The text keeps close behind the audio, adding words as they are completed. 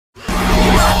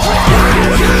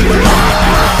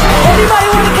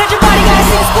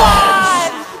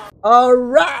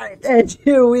Alright, and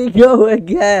here we go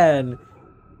again.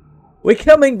 We're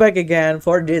coming back again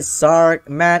for this Sark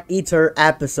Maneater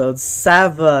episode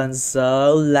 7,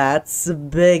 so let's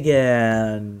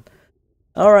begin.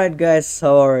 Alright guys,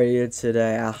 how are you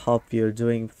today? I hope you're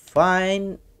doing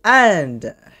fine.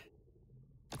 And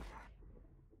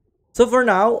so for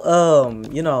now,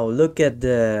 look at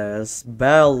this.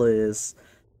 Bell is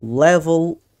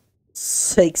level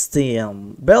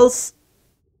 16. Bell's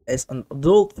is an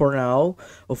adult for now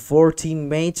of 14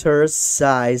 meters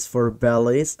size for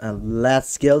bellies, and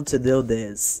let's go to do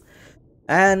this.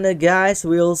 And guys,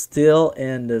 we're still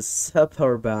in the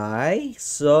superby,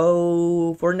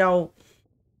 so for now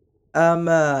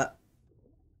there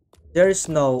is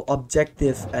no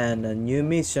objective and a new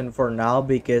mission for now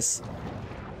because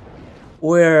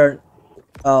we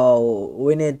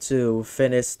need to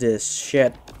finish this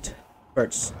shit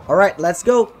first. All right, let's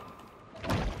go.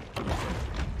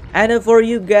 And for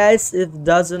you guys if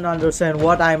doesn't understand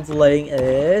what I'm playing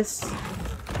is,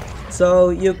 so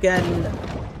you can,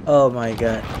 oh my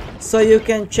god, so you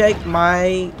can check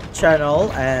my channel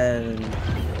and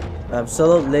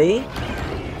absolutely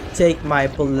take my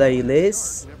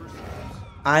playlist.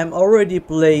 I'm already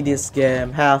played this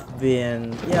game, have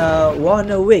been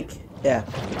 1 week,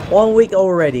 1 week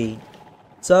already.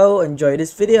 So enjoy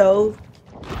this video.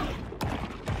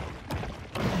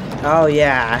 Oh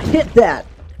yeah, hit that.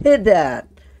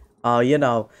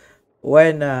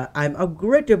 When I'm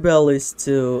upgradable is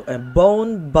to a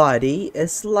bone body,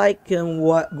 it's like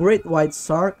what great white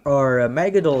shark or a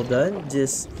megalodon.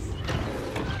 Just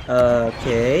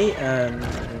okay,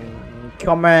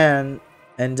 comment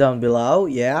and down below.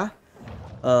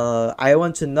 I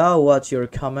want to know what your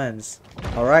comments.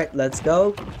 All right, let's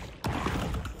go.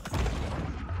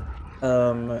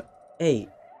 Hey,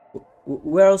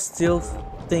 we're still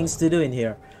things to do in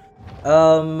here.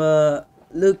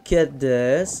 Look at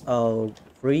this. Oh,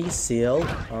 free seal.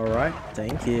 All right,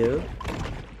 thank you.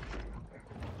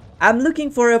 I'm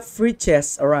looking for a free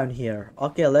chest around here.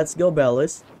 Okay, let's go,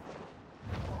 Bellis.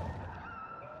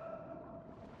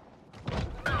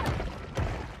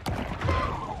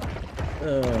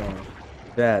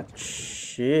 That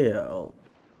shield.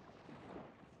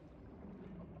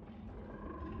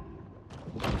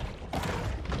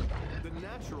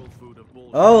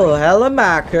 Oh, hello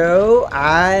Marco.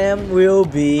 Will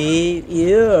be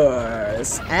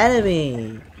yours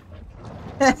enemy.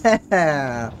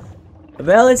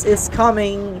 Velis is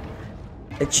coming,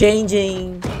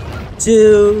 changing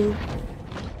to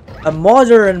a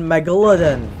modern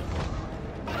megalodon.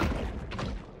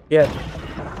 Yeah.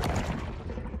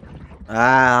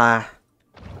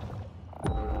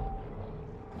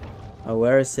 Oh,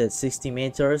 where is it? 60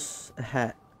 meters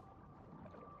ahead.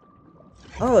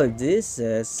 Oh, this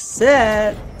is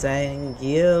set. Thank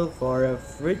you for the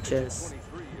fridges.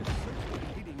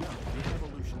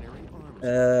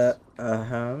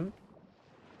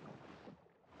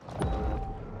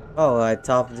 Oh, I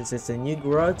thought this is a new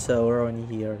grotto around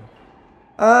here.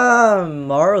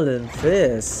 Marlin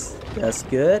fish. That's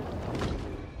good.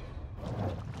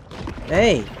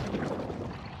 Hey,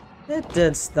 it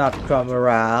does not come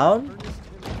around.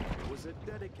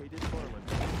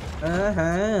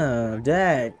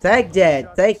 Take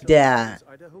that.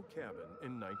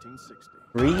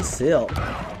 Free silk.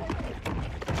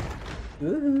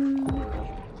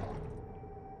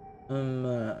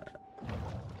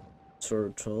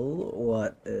 Turtle,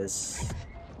 what is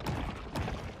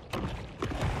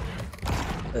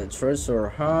a treasure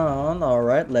hunt?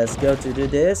 Alright, let's go to do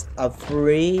this. A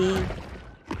free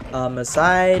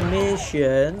side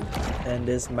mission in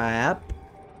this map.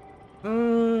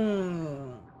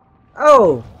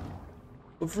 Oh,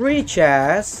 free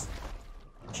chest.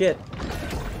 Shit.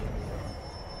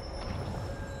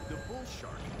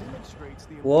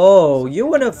 Whoa, you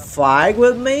wanna fight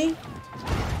with me?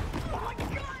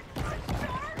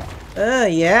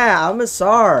 Yeah, I'm a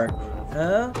shark.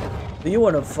 Do you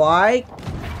wanna fight?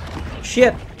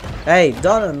 Shit. Hey,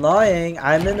 don't annoying.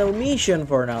 I'm in a mission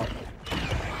for now.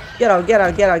 Get out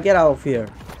of here.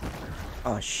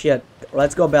 Oh shit.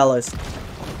 Let's go, Bellis.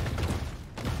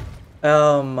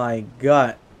 Oh my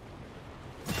god.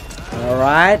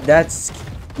 Alright, that's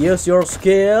use your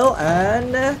skill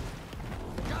and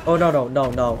oh no,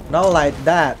 not like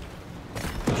that.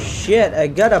 Shit, I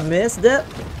gotta miss that.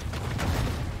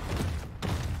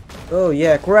 Oh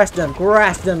yeah, crash them,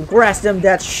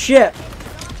 that shit.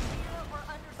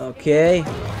 Okay.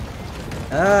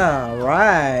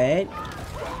 Alright.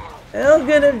 I'm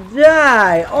gonna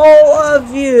die, all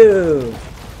of you.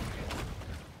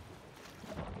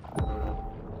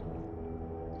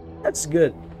 That's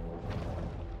good.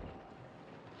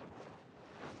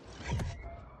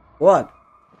 What?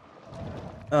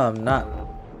 Oh, I'm not.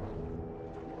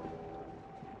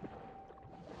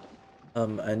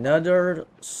 Another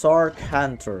Sark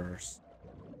Hunters.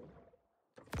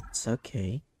 It's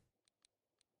okay.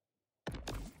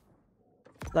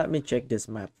 Let me check this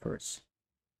map first.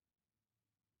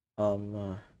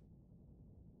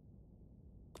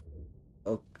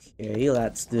 Okay,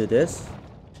 let's do this.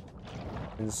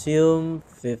 Consume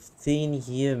 15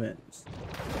 humans.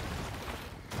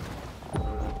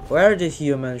 Where the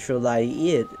human should I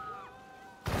eat?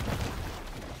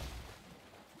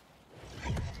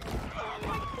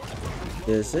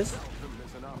 This is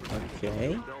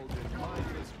okay.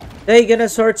 They gonna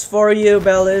search for you,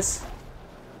 Bellis.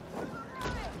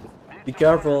 Be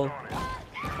careful.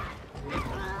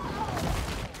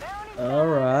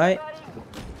 Alright.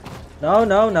 No,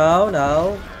 no, no,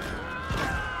 no.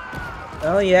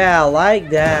 Oh yeah, like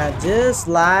that. Just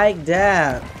like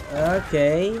that.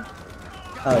 Okay.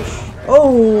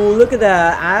 Oh, look at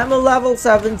that. I'm a level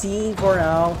 17 for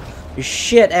now.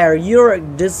 Shit, Air, you're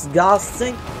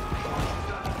disgusting.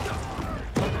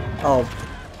 Oh.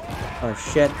 Oh,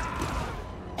 shit.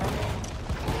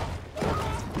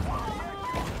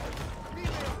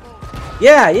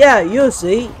 Yeah, you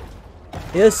see.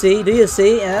 You see, do you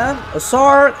see? A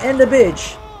sword and the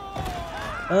beach.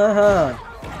 Uh-huh.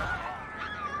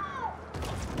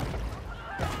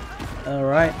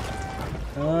 Alright.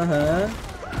 Uh-huh.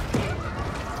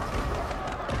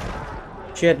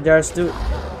 Shit, there's two.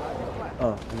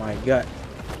 Oh my god.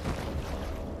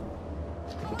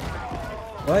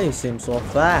 Why you seem so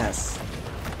fast?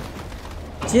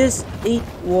 Just eat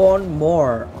one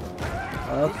more.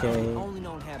 Okay.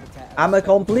 I'm a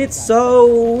complete,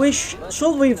 so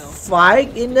should we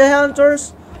fight in the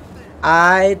hunters?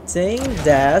 I think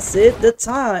that's it the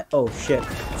time. Oh shit.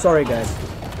 Sorry guys.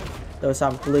 There was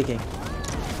some clicking.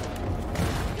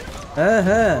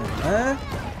 Huh?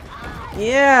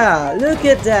 Yeah, look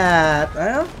at that.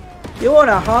 Huh? You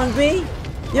wanna hunt me?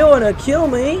 You wanna kill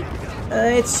me?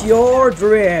 It's your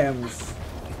dreams.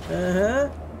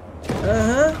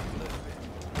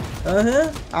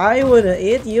 I wanna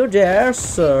eat you there,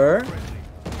 sir.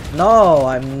 No,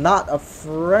 I'm not a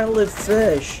friendly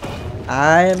fish.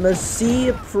 I'm a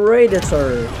sea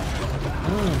predator.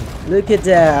 Look at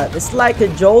that. It's like a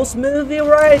Jaws movie,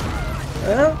 right?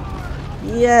 Huh?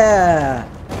 Yeah.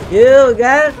 You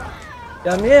guys,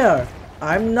 come here.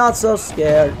 I'm not so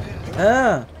scared.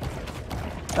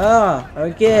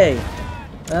 Okay.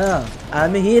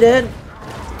 I'm hidden.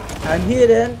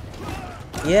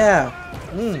 Yeah.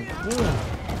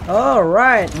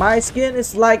 Alright, my skin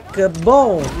is like a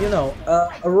bone, you know,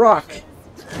 a rock,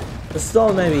 a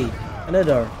stone maybe,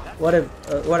 another,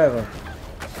 whatever.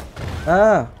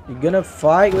 You gonna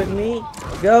fight with me?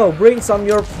 Go, bring some of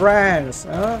your friends,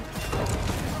 huh?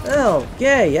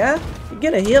 Okay, yeah? You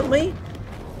gonna hit me?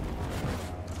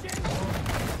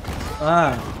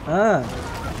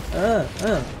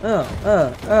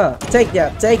 Take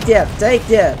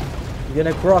that. You're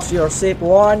gonna cross your ship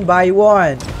one by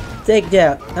one. Take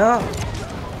that, huh?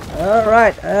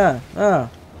 Alright,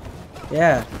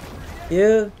 yeah.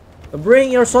 You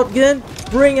bring your shotgun,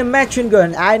 bring a machine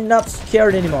gun. I'm not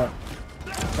scared anymore.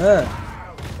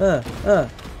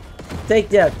 Take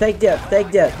that.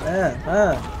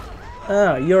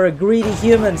 You're a greedy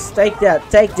humans. Take that.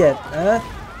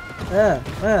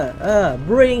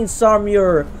 Bring some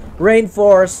your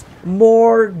reinforce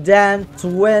more than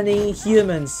 20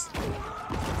 humans.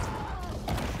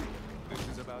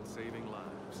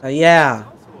 Yeah.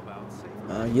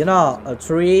 You know, a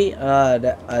tree.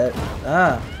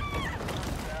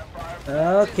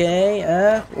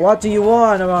 Okay. What do you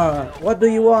want, Amara? What do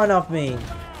you want of me?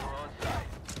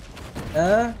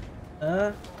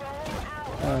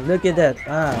 Look at that.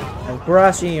 I'm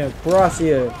crushing you.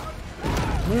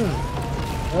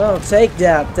 Oh, take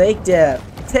that.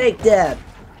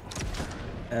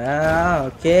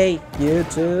 Okay. You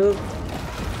too.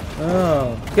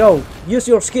 Go. Use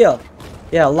your skill.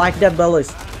 Yeah, like that,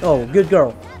 Bellis. Oh, good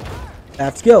girl.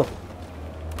 Let's go.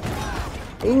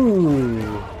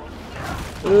 Ooh,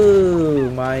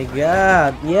 my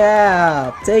god.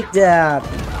 Yeah, take that.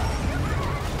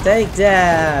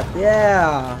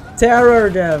 Yeah. Terror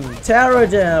them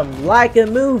like a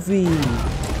movie.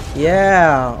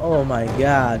 Yeah. Oh my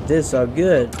god, these are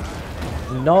good.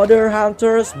 Another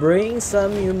hunters bring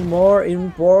some more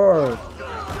import.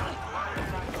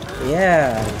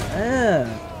 Yeah.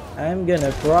 I'm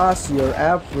gonna cross your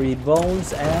every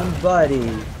bones and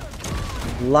body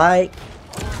like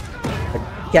a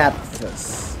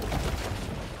catfish.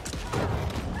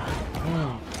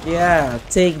 Yeah,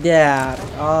 take that.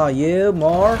 Oh, you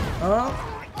more? Huh?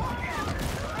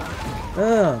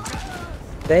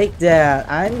 Take that.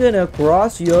 I'm gonna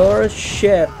cross your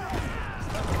ship.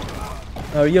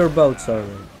 Or your boat, sorry.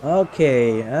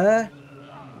 Okay,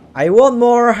 I want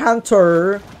more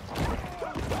hunter.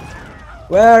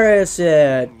 Where is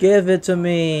it? Give it to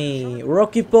me.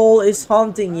 Rocky Pole is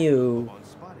hunting you.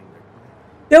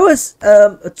 There was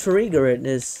a trigger in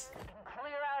this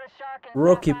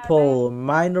Rocky Pole.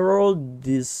 Mineral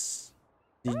digestion.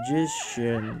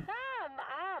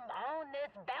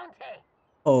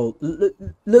 Oh,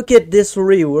 look at this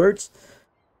rewards.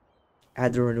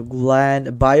 Adrenal gland,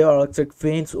 bioelectric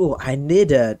fins. Oh, I need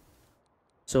that.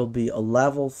 So be a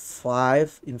level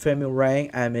 5 infamy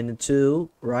rank. I'm in 2,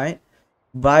 right?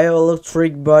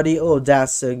 Bioelectric body. Oh,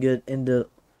 that's so good. In the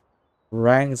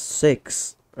rank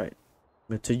 6, right?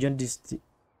 Mutagen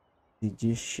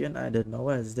digestion. I don't know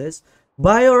what is this.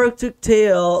 Bioelectric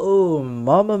tail. Oh,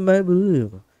 mama my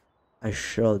boo. I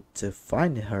should to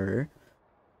find her.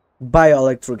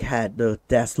 Bioelectric head. Though,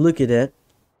 that's look at it.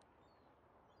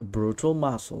 Brutal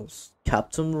muscles.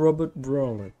 Captain Robert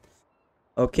Brawler.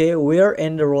 Okay, we're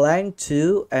in the rank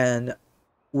 2 and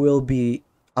will be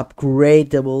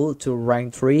upgradable to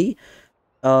rank 3.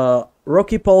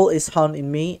 Rocky Pole is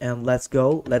hunting me and let's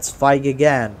go. Let's fight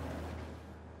again.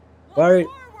 Where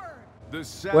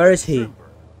is he?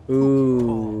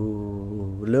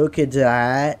 Ooh, look at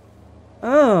that.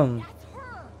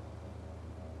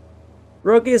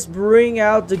 Rocky's bring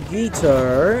out the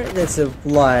guitar. Let's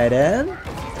apply then.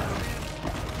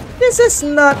 This is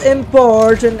not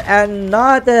important and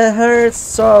not hurt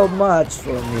so much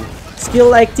for me.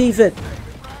 Skill activate.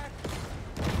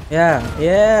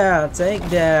 Yeah, take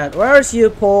that. Where's you,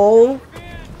 Paul?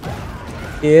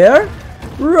 Here?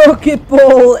 Rocky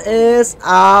Paul is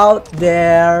out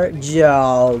there,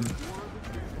 job.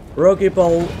 Rocky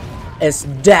Paul is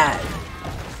dead.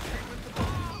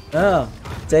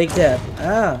 Take that.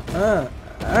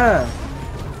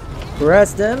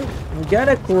 Press them. I'm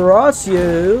gonna cross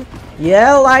you.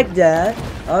 Yeah, like that.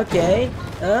 Okay.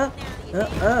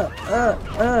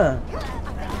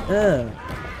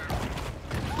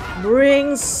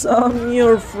 Bring some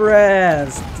new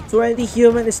friends. 20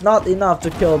 human is not enough to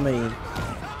kill me.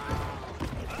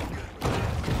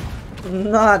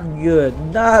 Not good.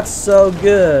 Not so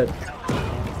good.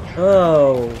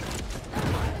 Oh.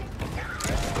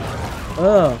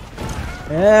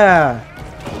 Yeah.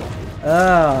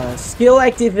 Skill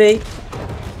activate.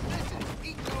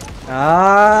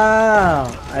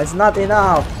 It's not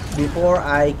enough before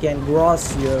I can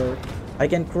cross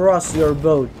your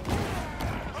boat.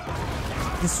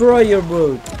 Destroy your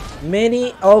boat.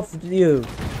 Many of you.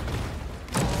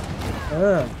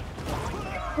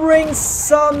 Bring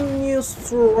some new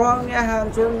strong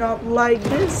hunter, not like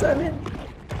this. I mean,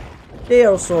 they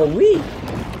are so weak.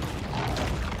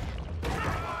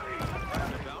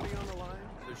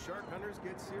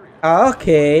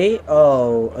 Okay.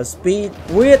 Oh, a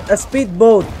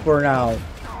speedboat for now.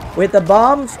 With the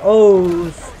bombs. Oh,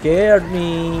 scared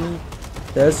me.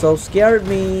 That so scared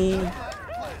me.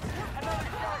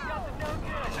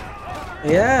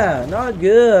 Yeah, not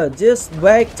good. Just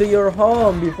back to your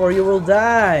home before you will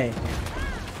die.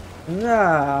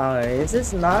 No, this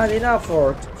is not enough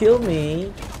to kill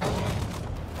me.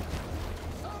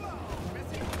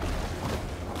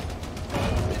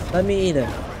 Let me eat it.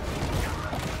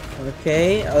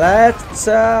 Okay, let's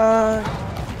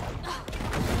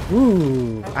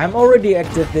ooh, I'm already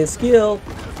active this skill.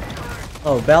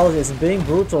 Oh, Bell is being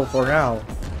brutal for now.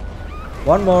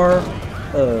 One more.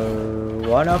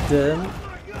 One of them.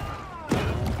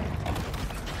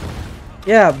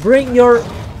 Yeah, bring your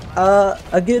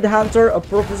a good hunter, a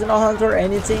professional hunter,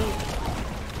 anything.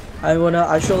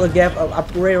 I should get an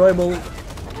upgradable.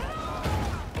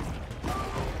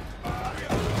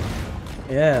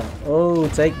 Yeah. Oh,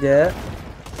 take that.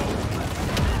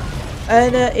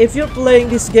 And if you're playing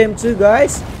this game too,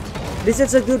 guys, this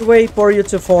is a good way for you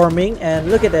to farming. And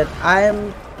look at that.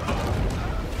 I'm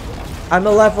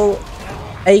a level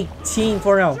 18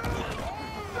 for now.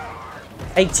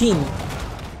 18.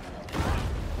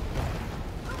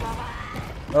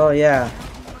 Oh yeah.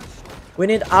 We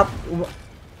need up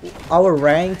our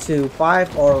rank to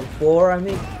 5 or 4, I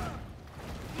mean.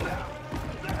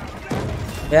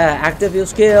 Yeah, active your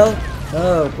skill.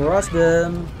 Oh, cross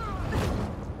them.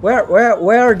 Where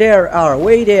they are?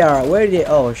 Where they are? Where they?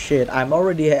 Oh shit! I'm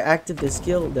already active the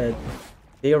skill that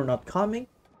they are not coming.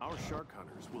 Our shark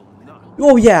hunters will not.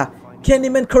 Oh yeah,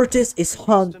 Candyman Curtis is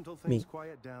hunt me.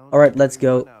 All right, let's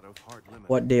go.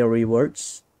 What their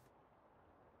rewards?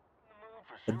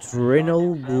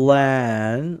 Adrenal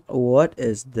gland. What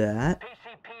is that?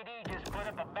 CCTV just put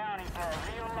up a bounty for a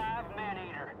real live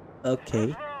Maneater.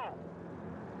 Okay.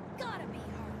 Got him.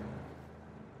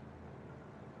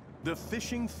 The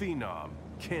fishing phenom,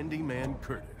 Candyman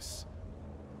Curtis.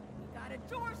 Got a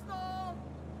dorsal.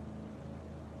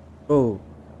 Oh,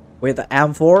 with the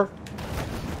M4?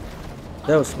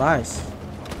 That was nice.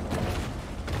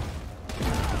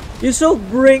 You should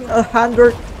bring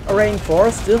 100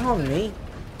 reinforced to harm me.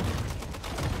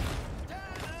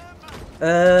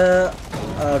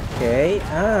 Okay.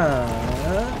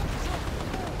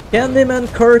 Candyman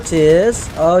Curtis.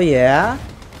 Oh yeah.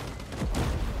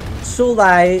 Should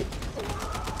I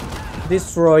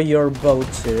destroy your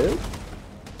boat too?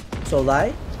 Should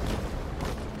I?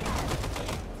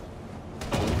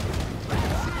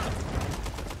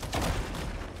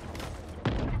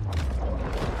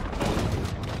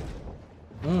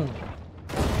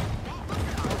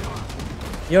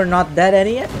 You're not dead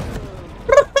any yet?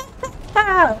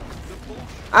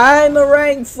 I'm a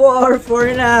rank 4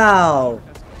 for now.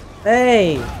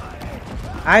 Hey,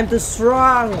 I'm too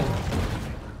strong.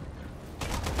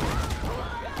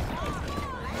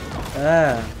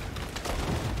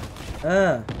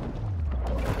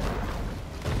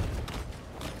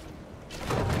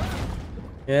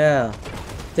 Yeah,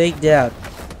 take that.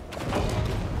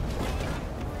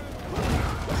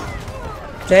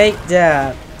 Take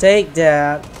that. Take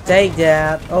that. Take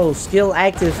that. Oh, skill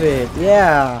activate.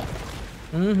 Yeah.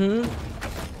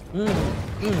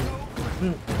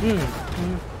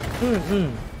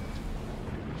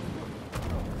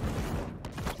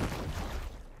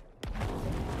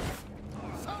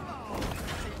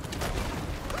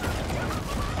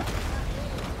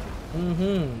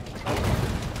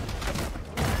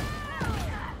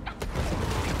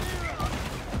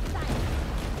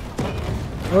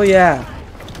 Oh yeah.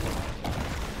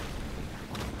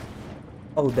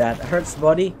 Oh, that hurts,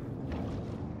 buddy.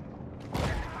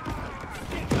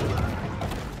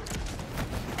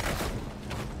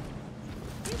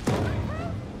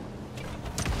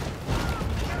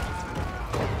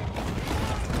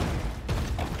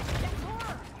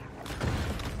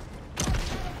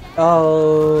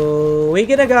 Oh, we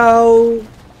gonna go.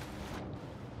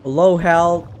 Low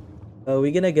health.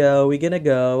 We gonna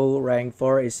go. Rank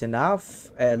 4 is enough.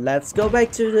 And let's go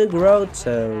back to the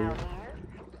grotto.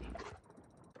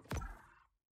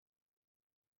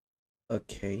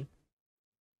 Okay.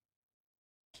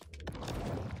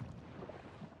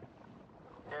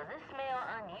 Does this smell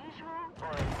unusual,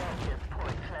 or is that just poor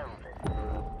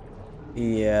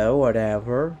clothing? Yeah,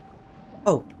 whatever.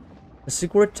 Oh, a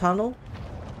secret tunnel?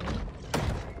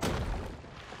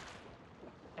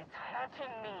 It's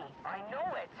hurting me. I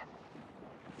know it.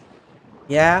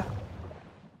 Yeah.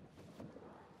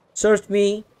 Search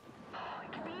me. It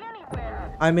could be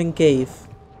anywhere. I'm in cave.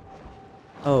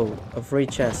 Oh, a free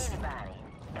chest. Anybody.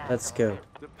 Let's go.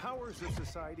 The powers of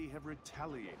society have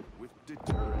retaliated with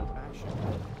deterrent action.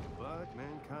 But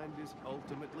mankind is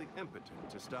ultimately impotent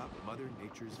to stop Mother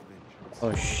Nature's vengeance.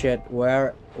 Oh shit,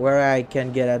 where I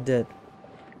can get at it?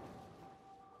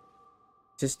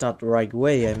 Just not the right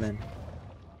way, I mean.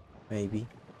 Maybe.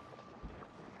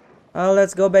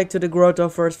 Let's go back to the grotto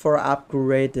first for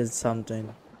upgraded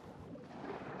something.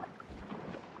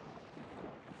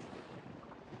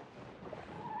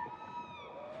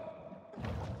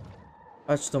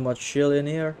 That's too much chill in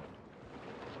here.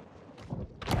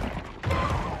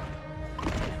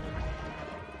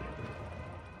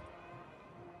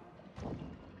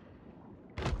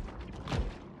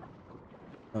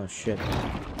 Oh shit.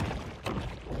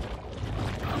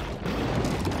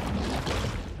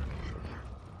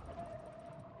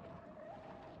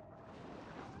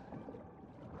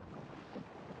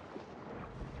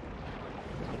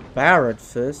 Parrot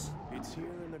fish. It's here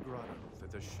in the grotto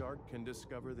that the shark can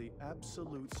discover the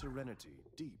absolute serenity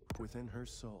deep within her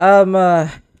soul.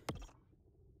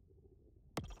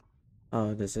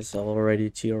 Oh, this is already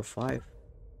tier 5.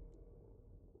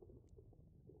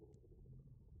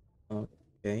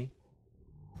 Okay.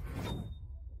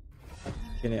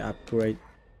 Can I upgrade?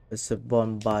 It's a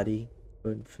bone body.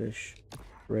 Bonefish.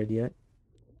 Ready yet?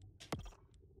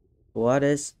 What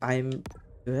is you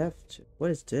have to,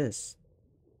 what is this?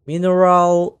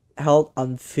 Mineral health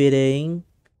unfitting.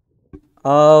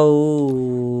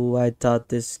 Oh, I thought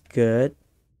this good.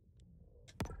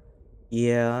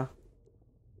 Yeah.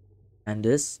 And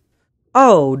this?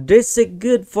 Oh, this is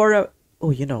good for a, oh,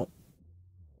 you know,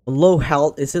 low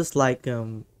health is just like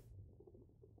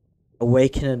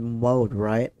awakening mode,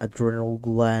 right? Adrenal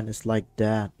gland is like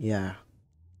that, yeah.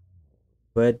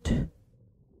 But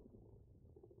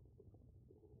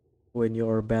when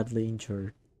you're badly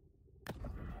injured,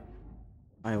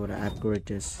 I wanna upgrade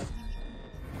this.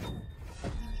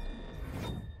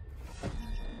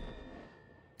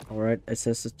 Alright,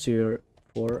 access to tier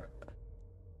 4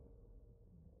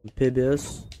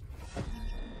 amphibious.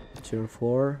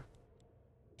 04.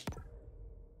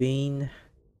 Bean.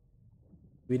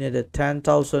 We need a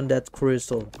 10,000 that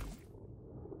crystal.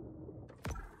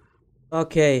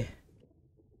 Okay.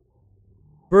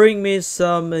 Bring me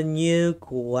some new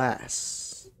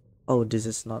glass. Oh, this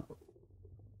is not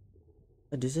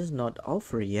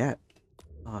offer yet.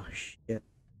 Oh shit.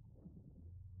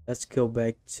 Let's go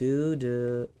back to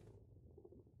the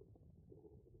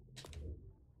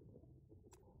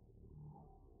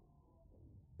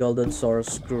Golden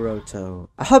Source Grotto.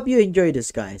 I hope you enjoyed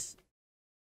this, guys.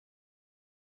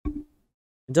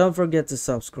 Don't forget to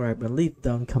subscribe and leave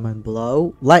down comment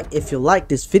below. Like if you like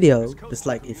this video,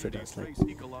 dislike if you dislike.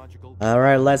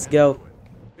 Alright, let's go.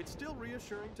 It's still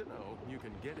reassuring to know you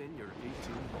can get in your 18.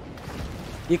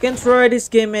 You can try this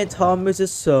game at home, which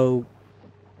is so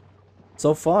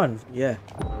fun, yeah.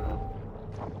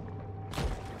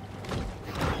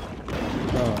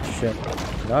 Oh shit.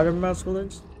 Another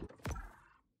masculines?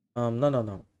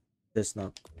 No. This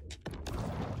not.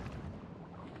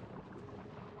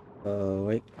 Oh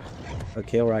wait.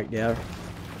 Okay, right there.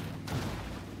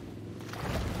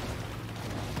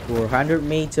 400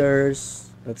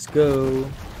 meters. Let's go.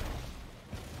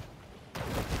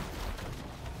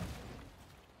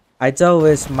 I thought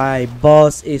was my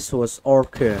boss was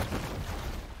Orca.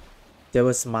 That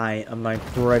was my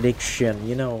prediction,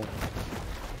 you know.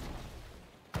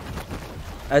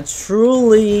 A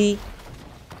truly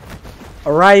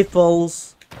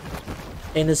rifles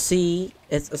in the sea.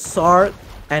 It's a sword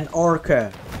and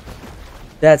Orca.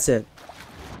 That's it.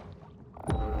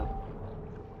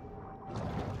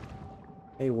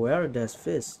 Hey, where does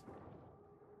fish?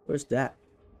 Where's that?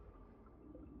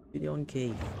 Video on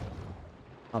cave.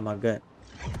 Oh my god.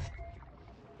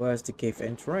 Where's the cave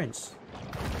entrance?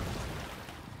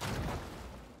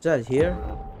 Is that here?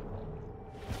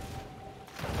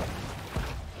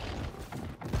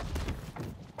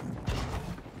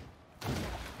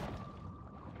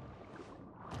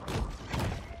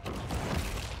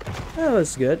 That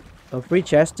was good. A free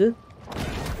chest too.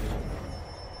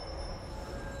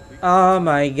 Oh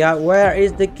my god, where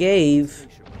is the cave?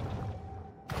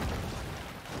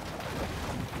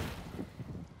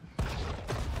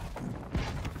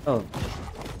 Oh.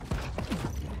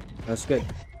 That's good.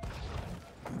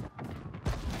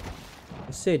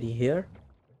 A city here?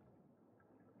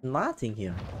 Nothing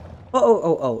here.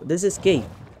 Oh, this is cave.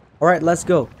 Alright, let's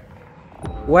go.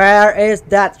 Where is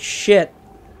that shit?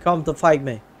 Come to fight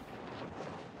me.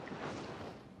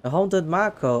 A haunted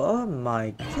Marco. Oh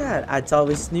my god. I thought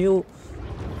we knew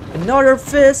another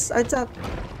fish. I thought.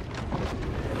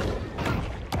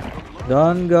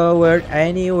 Don't go where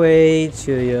anyway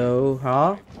to you,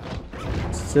 huh?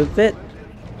 Stupid.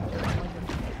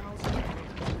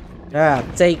 Ah,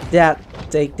 take that.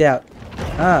 Take that.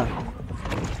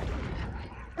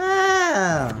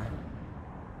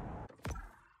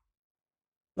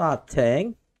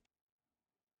 Nothing.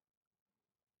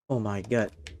 Oh my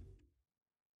god.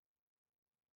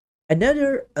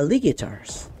 Another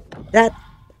alligators. That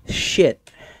shit.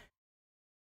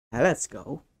 Now let's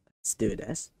go. Let's do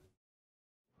this.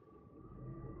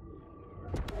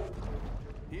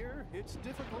 Here, it's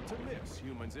difficult to miss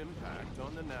humans' impact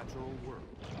on the natural world.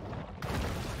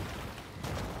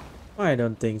 I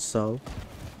don't think so.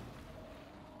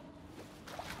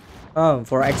 Oh,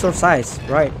 for exercise,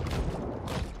 right?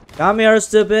 Come here,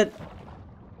 stupid.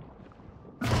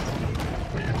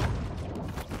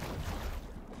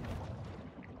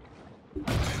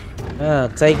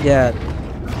 Take that.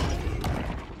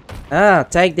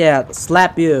 Take that.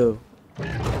 Slap you.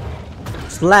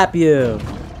 Slap you.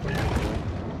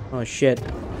 Oh shit.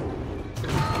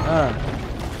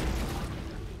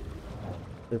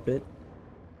 Stupid.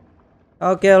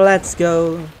 Okay, let's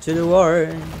go to the war.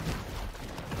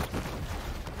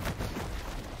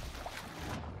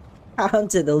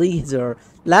 Haunted Elixir.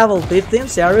 Level 15?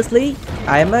 Seriously?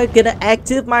 I'm gonna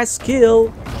active my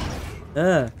skill.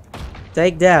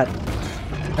 Take that.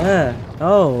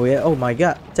 Oh yeah. Oh my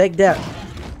god. Take that.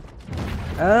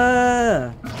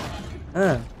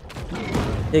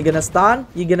 You gonna stun?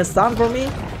 You gonna stun for me?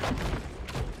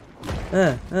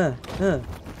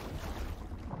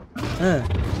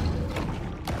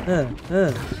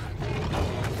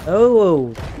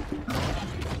 Oh.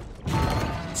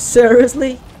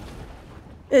 Seriously?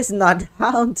 It's not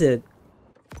haunted.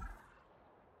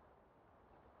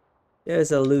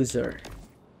 There's a loser.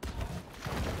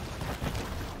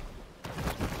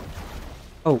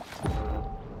 Oh.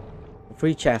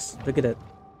 Free chest. Look at it.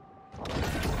 A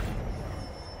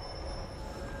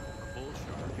bull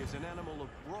shark is an animal of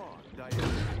broad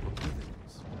dietary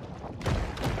proclivities.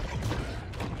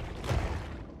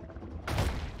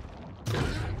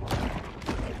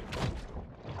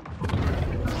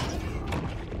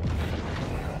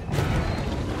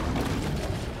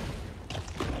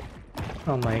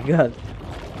 Oh my god.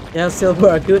 Yeah,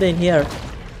 silver good in here.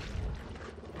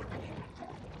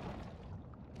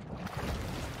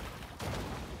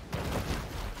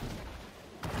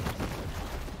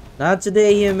 Not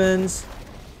today, humans.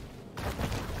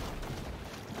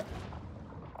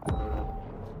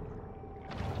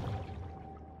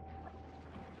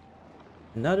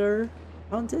 Another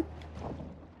haunted?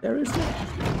 There is no.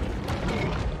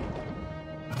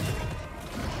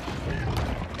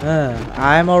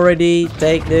 I'm already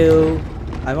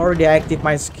active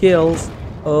my skills.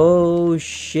 Oh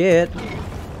shit.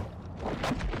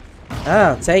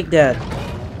 Ah, take that.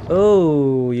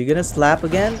 Oh, you're gonna slap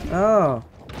again? Oh.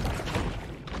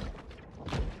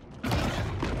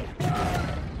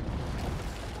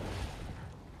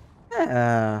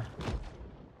 Yeah.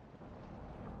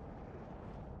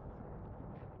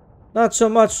 Not so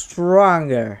much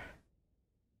stronger.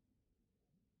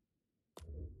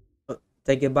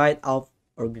 Take a bite of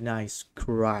organized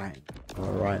crime.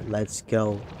 Alright, let's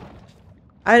go.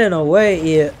 I don't know why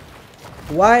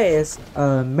is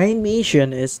main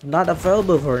mission is not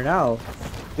available for now.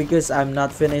 Because I'm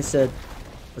not finished a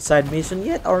side mission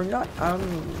yet or not.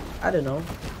 I don't know.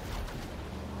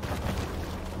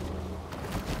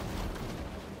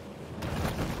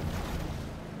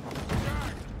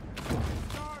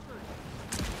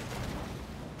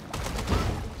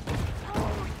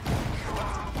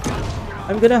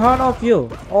 I'm gonna hunt off you,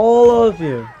 all of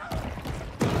you.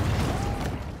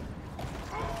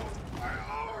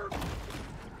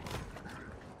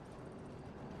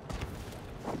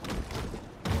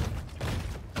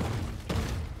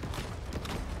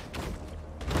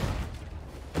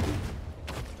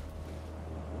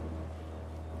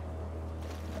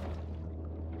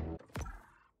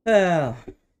 Ah,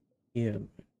 you.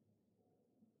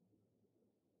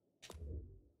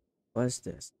 What's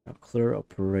this? A clear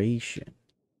operation,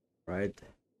 right?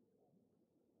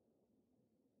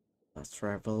 Let's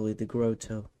travel with the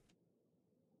grotto.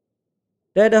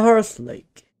 Dead horse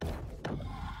lake.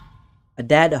 A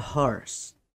dead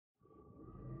horse.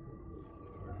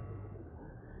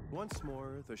 Once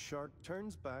more, the shark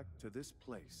turns back to this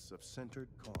place of centered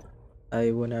calm.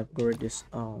 I wanna upgrade this.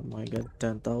 Oh my god,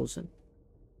 10,000.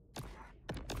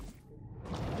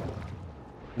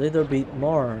 Little bit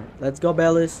more. Let's go,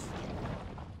 Bellis.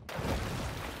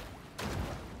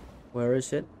 Where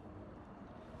is it?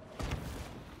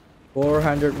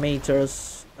 400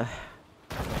 meters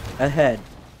ahead.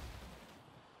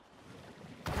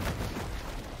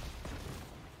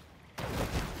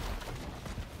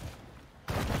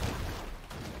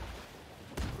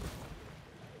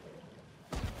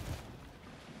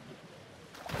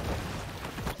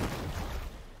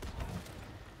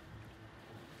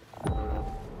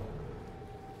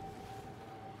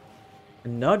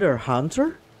 Another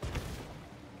hunter?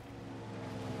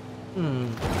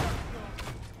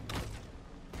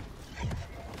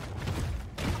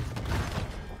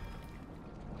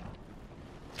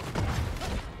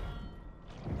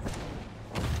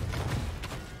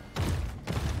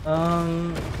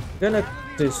 Gonna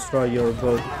destroy your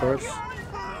boat first.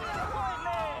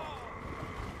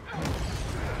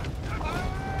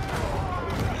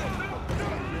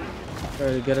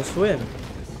 You gotta swim.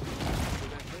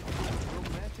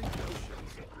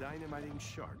 Dynamiting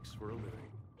sharks for a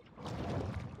living.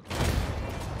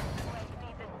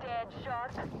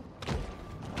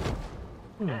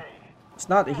 It's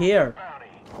not here.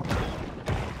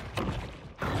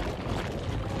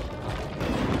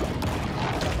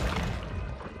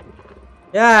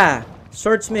 Yeah,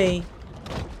 search me.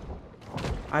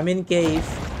 I'm in cave.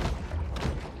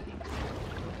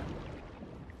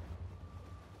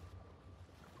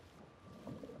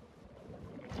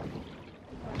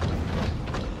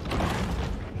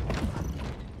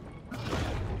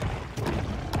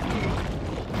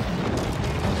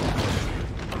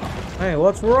 Hey,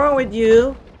 what's wrong with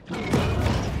you?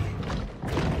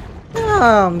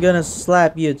 Ah, I'm gonna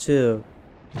slap you too.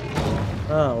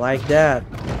 Oh, like that.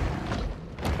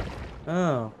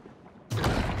 Oh.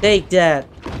 Take that.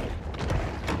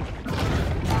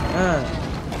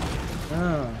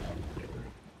 Oh.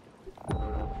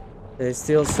 They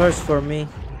still search for me.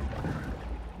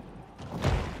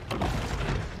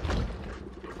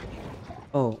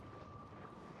 Oh.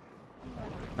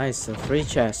 Nice, a free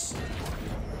chest.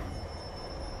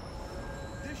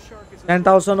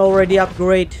 10,000 already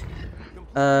upgrade.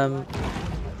 The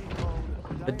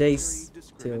days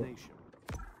still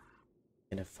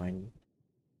gonna find.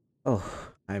 Oh,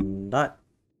 I'm not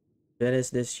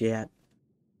finished this yet.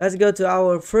 Let's go to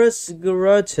our first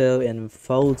grotto in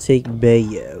Voltic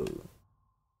Bayou.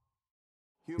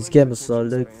 This game is so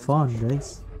like fun,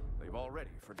 guys. They've already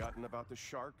forgotten forgotten about the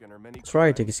shark and her many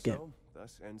Try to crimes, escape. so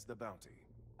thus ends the bounty.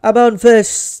 About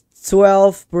fish,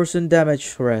 12%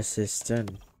 damage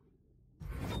resistant.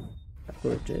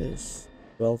 Accurate is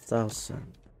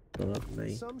 12,000.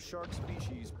 Lovely. Some shark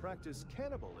species practice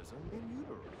cannibalism in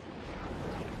utero.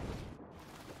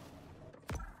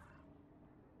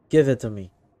 Give it to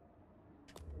me.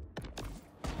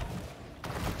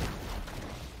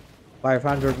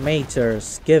 500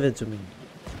 meters. Give it to me.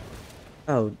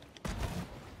 Oh.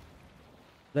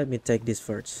 Let me take this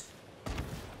first.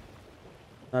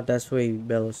 Not that way,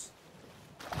 Bellows.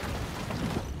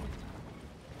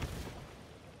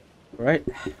 Right.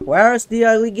 Where's the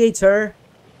alligator?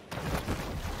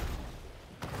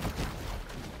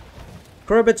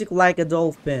 Acrobatic like a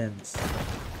dolphin.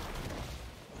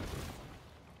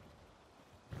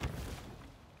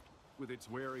 With its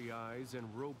wary eyes and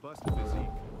robust physique,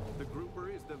 the grouper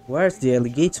is the Where's the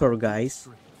alligator, guys?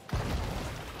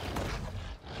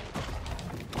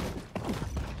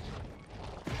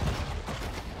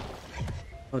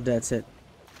 Oh, that's it.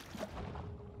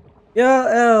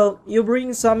 Yeah, you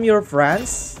bring some your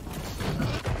friends?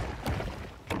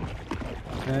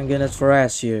 I'm gonna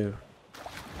trash you.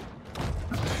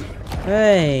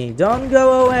 Hey, don't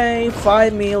go away.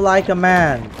 Fight me like a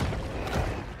man.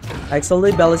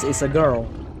 Actually, Bellis is a girl.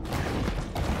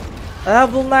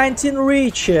 Level 19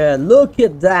 reach. Look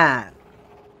at that.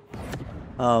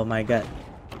 Oh my god.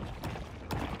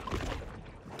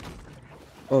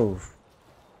 Oh.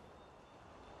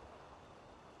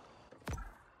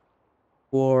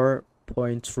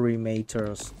 4.3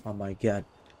 meters. Oh my god.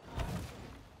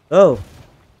 Oh.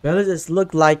 Bellis just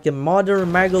look like a modern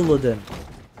megalodon.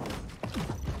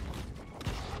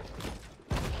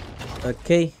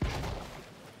 Okay.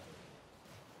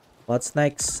 What's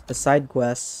next? A side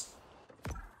quest.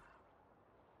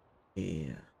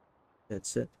 Yeah.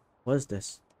 That's it. What's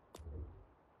this?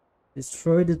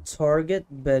 Destroy the target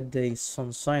by the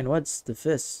sun sign. What's the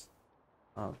fist?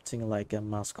 Oh, thing like a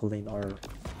masculine or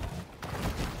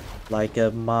like a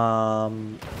but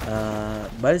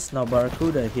it's no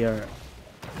barracuda here.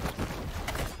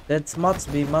 That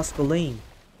must be masculine.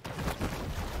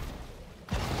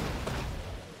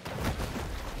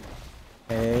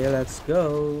 Okay, let's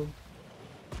go.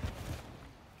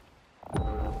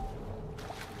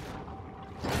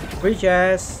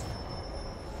 Reaches.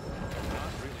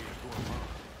 Not really a gourmand.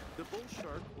 The bull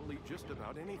shark will eat just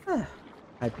about anything.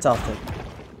 I toughed it.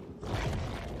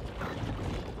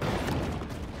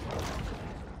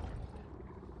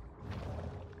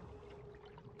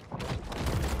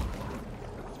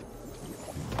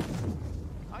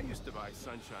 I used to buy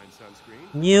sunshine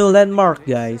sunscreen. New landmark,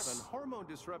 Contains guys. 7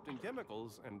 hormone-disrupting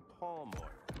chemicals and palm oil.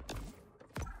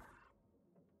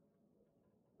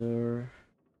 Sure.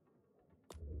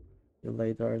 You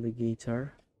later,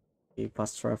 alligator. Okay,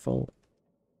 fast travel.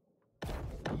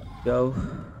 Go.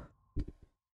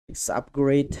 Let's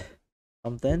upgrade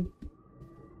something.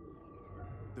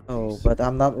 The Oh, beast but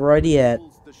I'm not ready yet.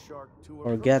 pulls the shark to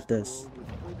Forget approach the this. world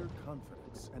with greater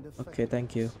confidence and Okay,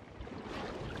 thank you.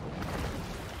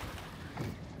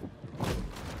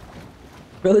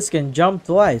 Willis can jump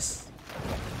twice.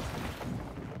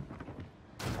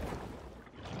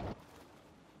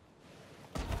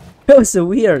 That was so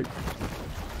weird.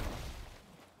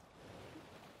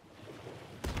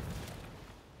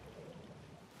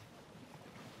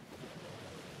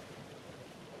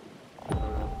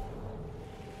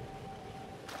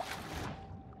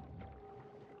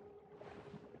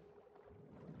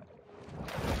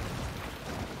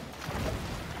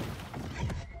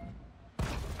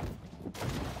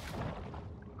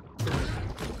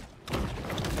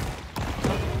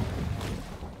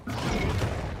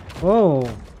 Whoa,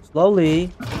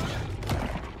 slowly.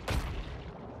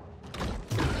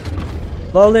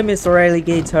 Slowly, Mr.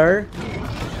 Alligator.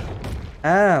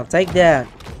 Ah, take that.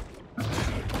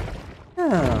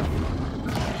 Ah.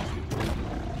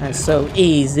 That's so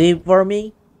easy for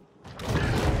me.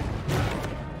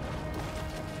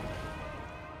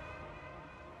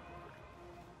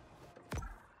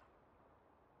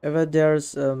 If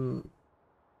there's oh,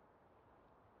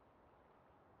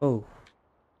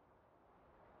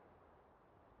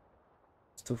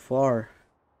 it's too far.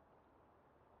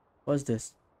 What's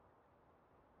this?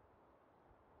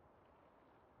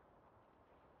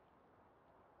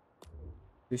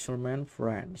 Fisherman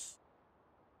friends.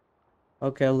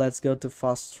 Okay, let's go to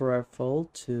fast travel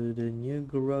to the new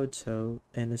grotto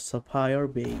in the Sapphire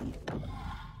Bay.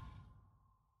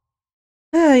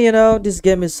 Ah, you know, this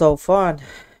game is so fun.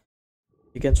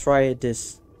 You can try it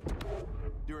this.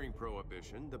 During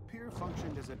Prohibition, the pier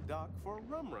functioned as a dock for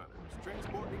rum runners,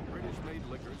 transporting British-made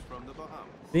liquors from the Bahamas.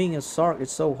 Being a shark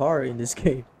is so hard in this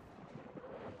game.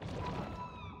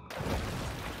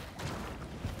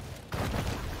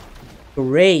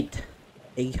 Great.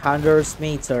 800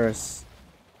 meters.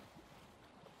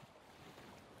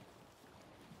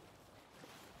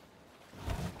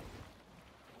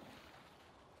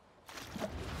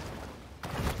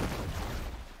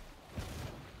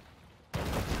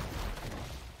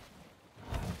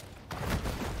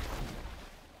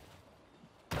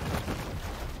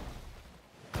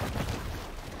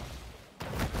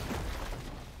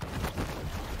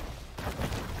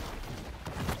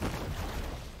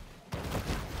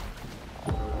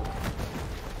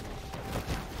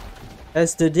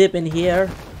 It's too deep in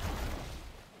here.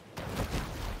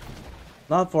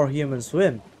 Not for human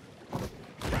swim.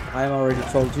 I already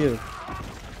told you.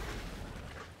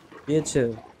 You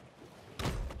too.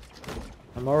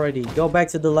 I'm already. Go back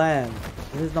to the land.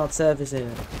 This is not safe, is it?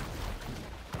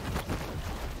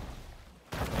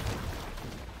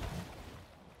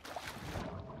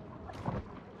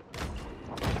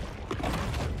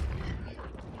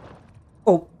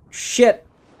 Oh shit.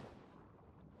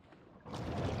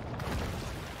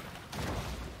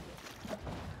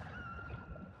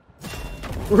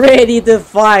 Ready to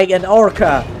fight an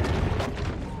orca.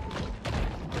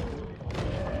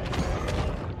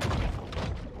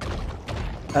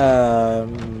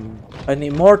 An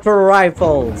immortal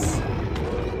rifles.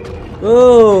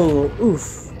 Oh,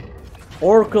 oof.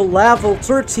 Orca level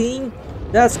 13.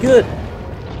 That's good.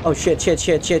 Oh shit, shit,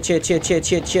 shit, shit, shit, shit, shit,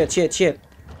 shit, shit, shit, shit.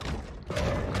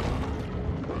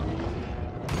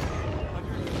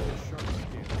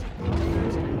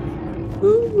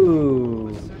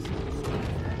 Ooh.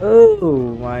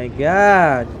 Oh my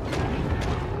god.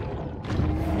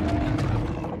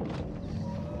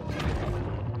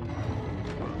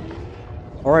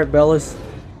 Alright, Bellas.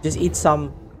 Just eat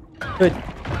some food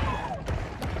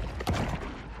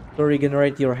to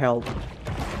regenerate your health.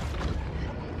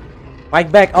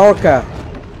 Fight back, Orca.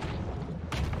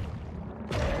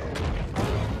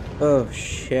 Oh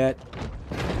shit.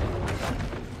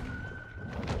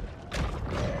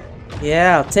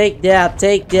 Yeah, take that,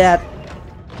 take that.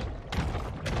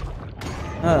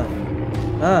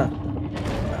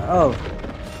 Oh.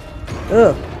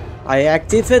 I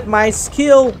activate my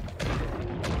skill.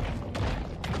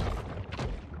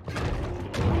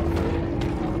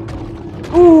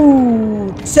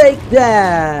 Ooh, take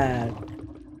that.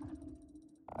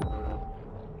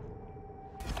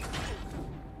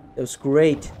 That was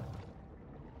great.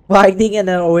 Fighting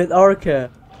and with Orca.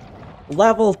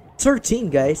 Level 13,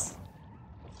 guys.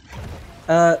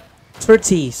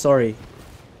 30, sorry.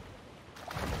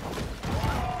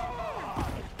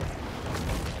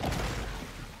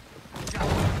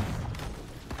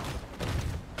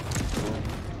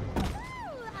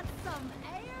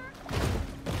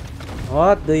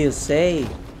 What do you say?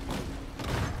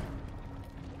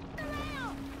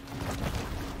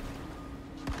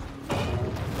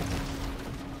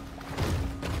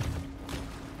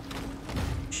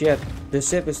 Shit, the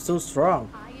ship is too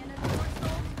strong.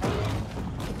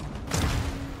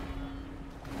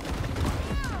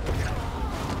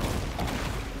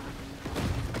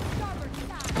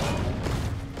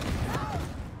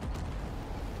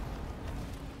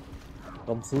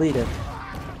 Completed.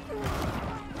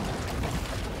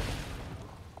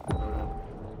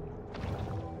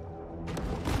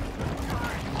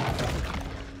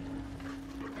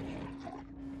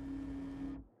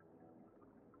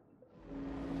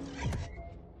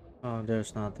 Oh,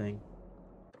 there's nothing.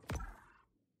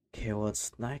 Okay,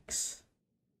 what's next?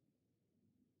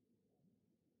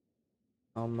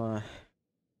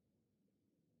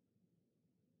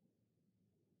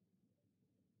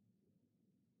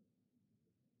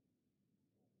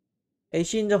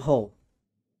 H in the hole.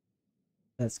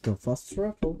 Let's go fast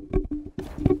travel.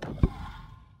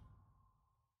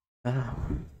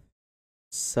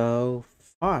 So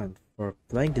fun for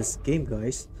playing this game,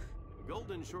 guys.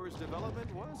 Golden Shore's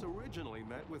development was originally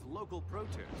met with local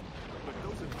protest, but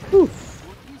those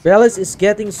Bellis is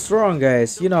getting strong,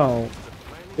 guys, you know,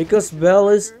 because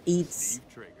Bellis eats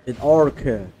an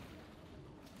orca.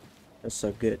 That's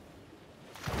so good.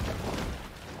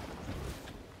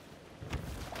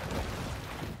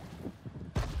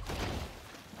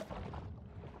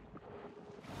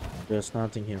 There's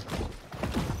nothing here.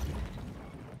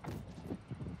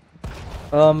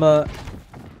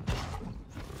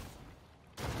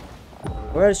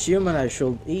 Where's human I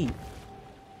should eat?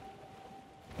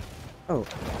 Oh.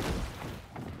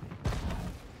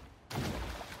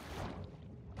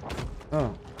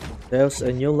 Oh. There's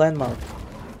a new landmark.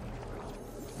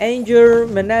 Anger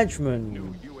management.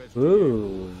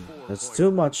 Ooh. That's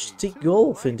too much stick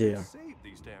golf in there.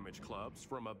 these damaged clubs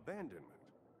from abandonment.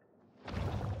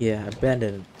 Yeah,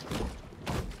 abandoned.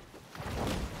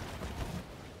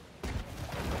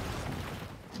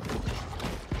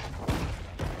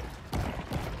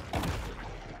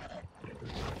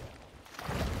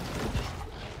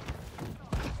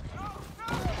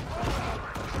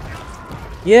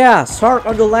 Yeah, shark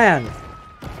on the land.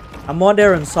 A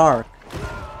modern shark. To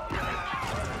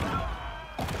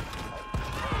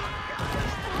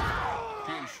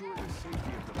ensure the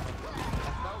safety of the public,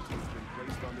 a bounty has been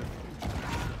placed on their future.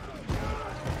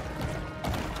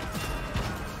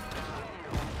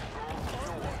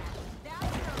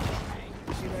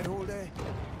 See that hole there?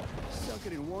 Suck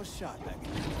it in one shot like it.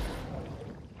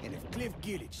 And if Cliff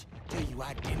Gillage tell you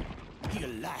I didn't, he a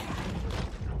liar.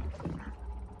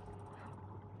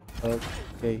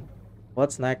 Okay.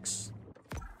 What's next?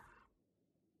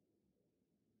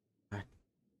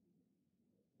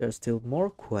 There's still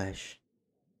more questions.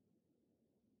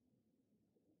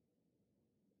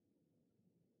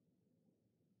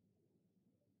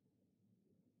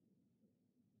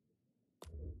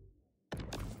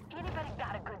 Anybody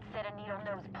got a good set of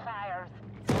needle-nose pliers?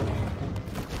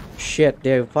 Shit,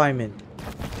 they're firemen.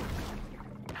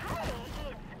 Hey,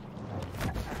 it's...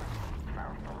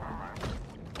 False alarm.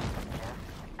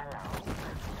 Just alone.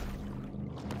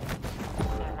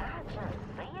 Am I just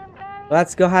seeing things?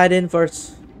 Let's go hide in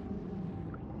first.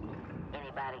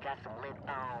 Anybody got some lip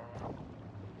balm?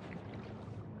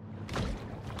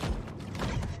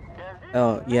 Does this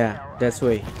Oh, yeah, smell that's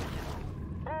way.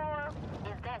 Or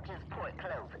is that just Port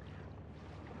Clovis?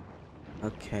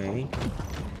 Okay.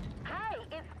 Hey,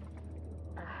 it's...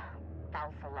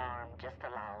 false alarm, just a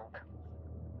log.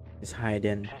 Just hide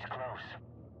in. She's close.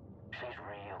 She's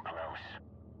real close.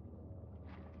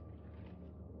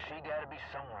 She gotta be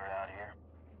somewhere out here.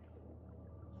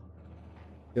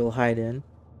 You'll hide in.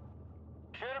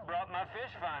 Should have brought my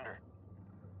fish finder.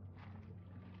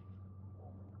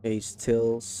 Okay,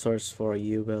 still search for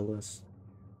you, Bellas.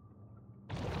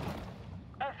 I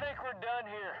think we're done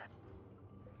here.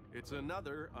 It's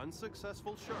another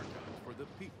unsuccessful shark hunt for the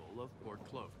people of Port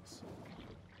Clovis.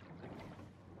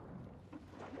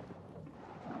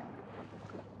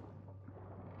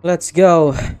 Let's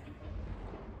go.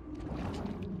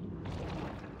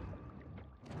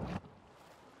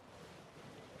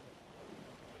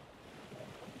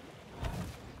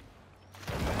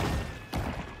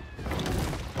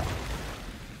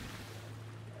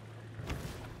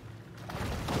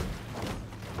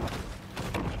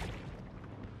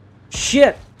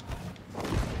 Shit!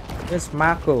 It's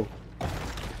Mako.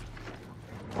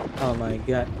 Oh my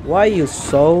god. Why are you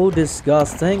so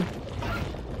disgusting?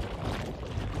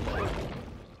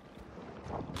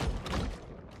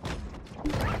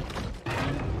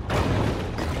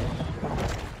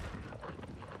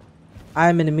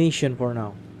 I'm in a mission for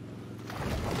now.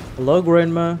 Hello,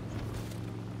 Grandma.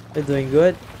 You're doing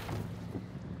good?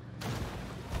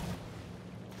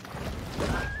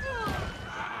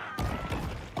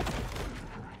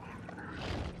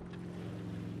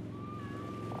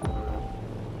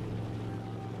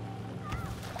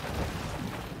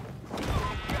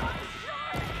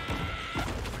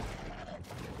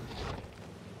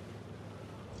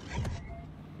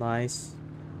 Nice.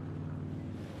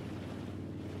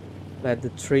 Let the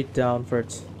treat down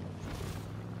first.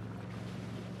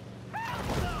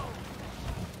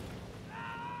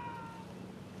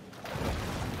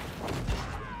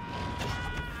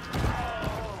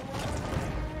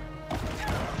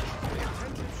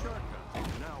 Intensive shark hunt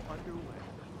is now underway.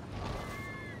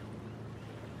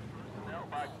 Out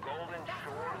by Golden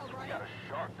Shores, we got a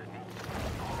shark that needs to be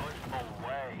pushed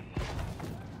away.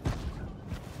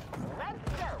 Let's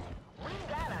go. We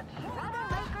got a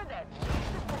troublemaker that needs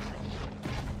to listen.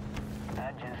 I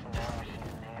just know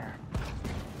she's near.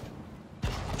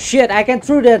 Shit, I can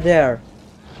throw that there.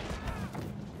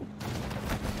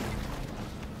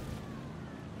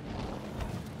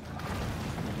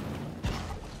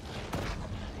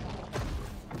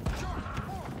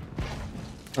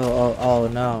 Oh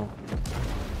no.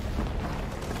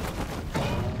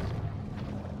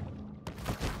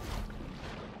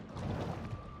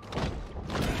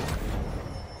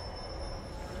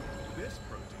 This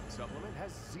protein supplement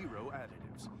has 0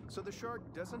 additives, so the shark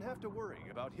doesn't have to worry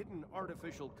about hidden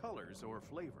artificial colors or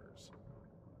flavors.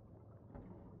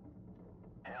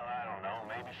 Hell, I don't know.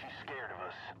 Maybe she's scared of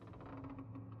us.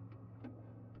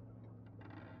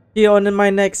 See you on in my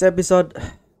next episode.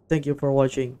 Thank you for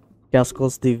watching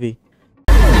Cascos TV.